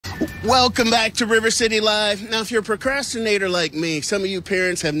Welcome back to River City Live. Now, if you're a procrastinator like me, some of you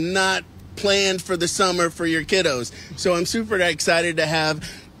parents have not planned for the summer for your kiddos. So I'm super excited to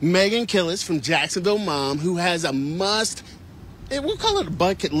have Megan Killis from Jacksonville Mom, who has a we'll call it a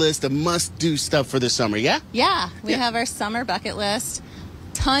bucket list of must-do stuff for the summer, yeah? Yeah, we have our summer bucket list.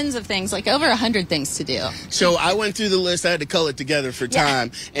 Tons of things, like over 100 things to do. So I went through the list. I had to cull it together for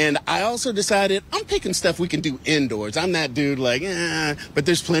time. And I also decided I'm picking stuff we can do indoors. I'm that dude but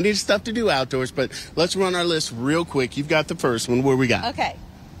there's plenty of stuff to do outdoors. But let's run our list real quick. You've got the first one. What we got? Okay.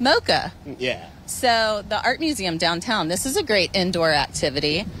 Mocha. Yeah. So the art museum downtown, this is a great indoor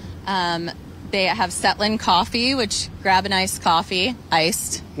activity. They have Settlin coffee, which grab an iced coffee,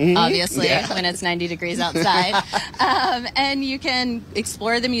 iced, obviously, when it's 90 degrees outside. And you can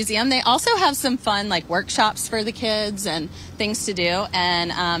explore the museum. They also have some fun, like, workshops for the kids and things to do.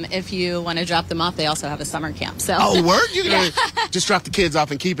 And if you want to drop them off, they also have a summer camp. So. Oh, word? You're going to just drop the kids off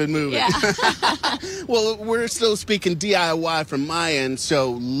and keep it moving. Yeah. Well, we're still speaking DIY from my end.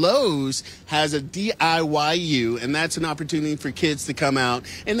 So Lowe's has a DIYU, and that's an opportunity for kids to come out.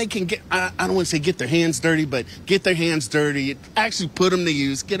 And they can get, I don't want to say get their hands dirty, but get their hands dirty, actually put them to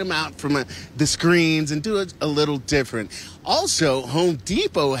use, get them out from the screens and do it a little different. Also, Home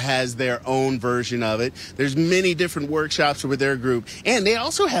Depot has their own version of it. There's many different workshops with their group. And they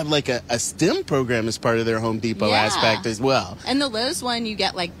also have like a STEM program as part of their Home Depot aspect as well. And the Lowe's one, you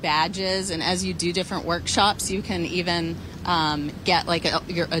get like badges, and as you do different workshops, you can even get like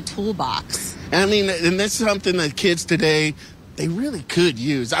a toolbox. I mean, and that's something that kids today, they really could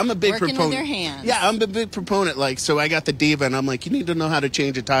use. I'm a big proponent. Working with their hands. Yeah, I'm a big proponent. Like, so I got the Diva, and I'm like, you need to know how to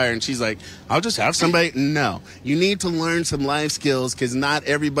change a tire. And she's like, I'll just have somebody. No, you need to learn some life skills because not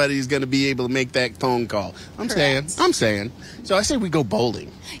everybody's going to be able to make that phone call. I'm saying. So I say we go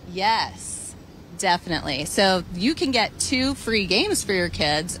bowling. Yes, definitely. So you can get 2 free games for your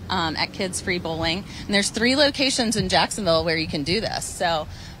kids at Kids Free Bowling. And there's 3 locations in Jacksonville where you can do this. So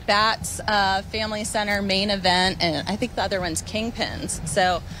Bats Family Center, Main Event, and I think the other one's Kingpins.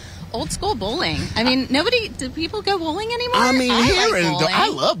 So old school bowling. I mean, do people go bowling anymore? I mean, I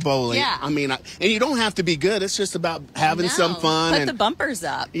love bowling. Yeah. I mean, and you don't have to be good. It's just about having some fun. Put the bumpers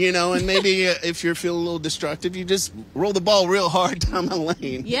up. You know, and maybe if you're feeling a little destructive, you just roll the ball real hard down the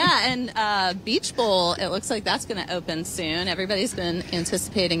lane. Yeah, and Beach Bowl, it looks like that's going to open soon. Everybody's been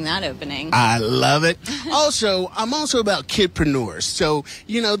anticipating that opening. I love it. I'm also about kidpreneurs. So,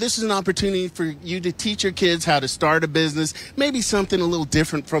 you know, this is an opportunity for you to teach your kids how to start a business, maybe something a little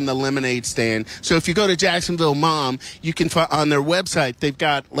different from the lemonade stand. So if you go to Jacksonville Mom, you can find on their website, they've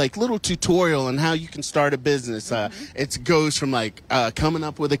got like little tutorial on how you can start a business. It goes from like coming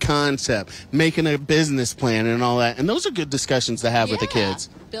up with a concept, making a business plan and all that. And those are good discussions to have with the kids.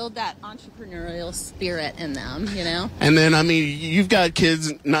 Build that entrepreneurial spirit in them, you know? And then, I mean, you've got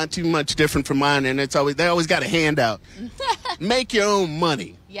kids not too much different from mine, and they always got a handout. Make your own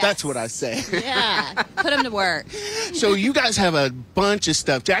money. Yes. That's what I say. Yeah, put them to work. So you guys have a bunch of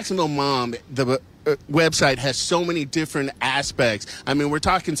stuff. Jacksonville Mom, the website has so many different aspects. I mean, we're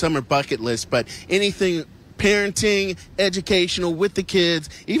talking summer bucket list, but anything parenting, educational with the kids,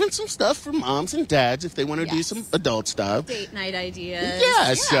 even some stuff for moms and dads if they want to do some adult stuff. Date night ideas.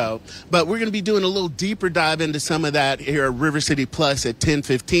 So, but we're going to be doing a little deeper dive into some of that here at River City Plus at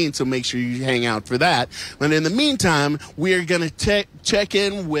 10:15, so make sure you hang out for that. But in the meantime, we are going to check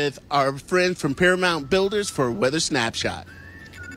in with our friends from Paramount Builders for a weather snapshot.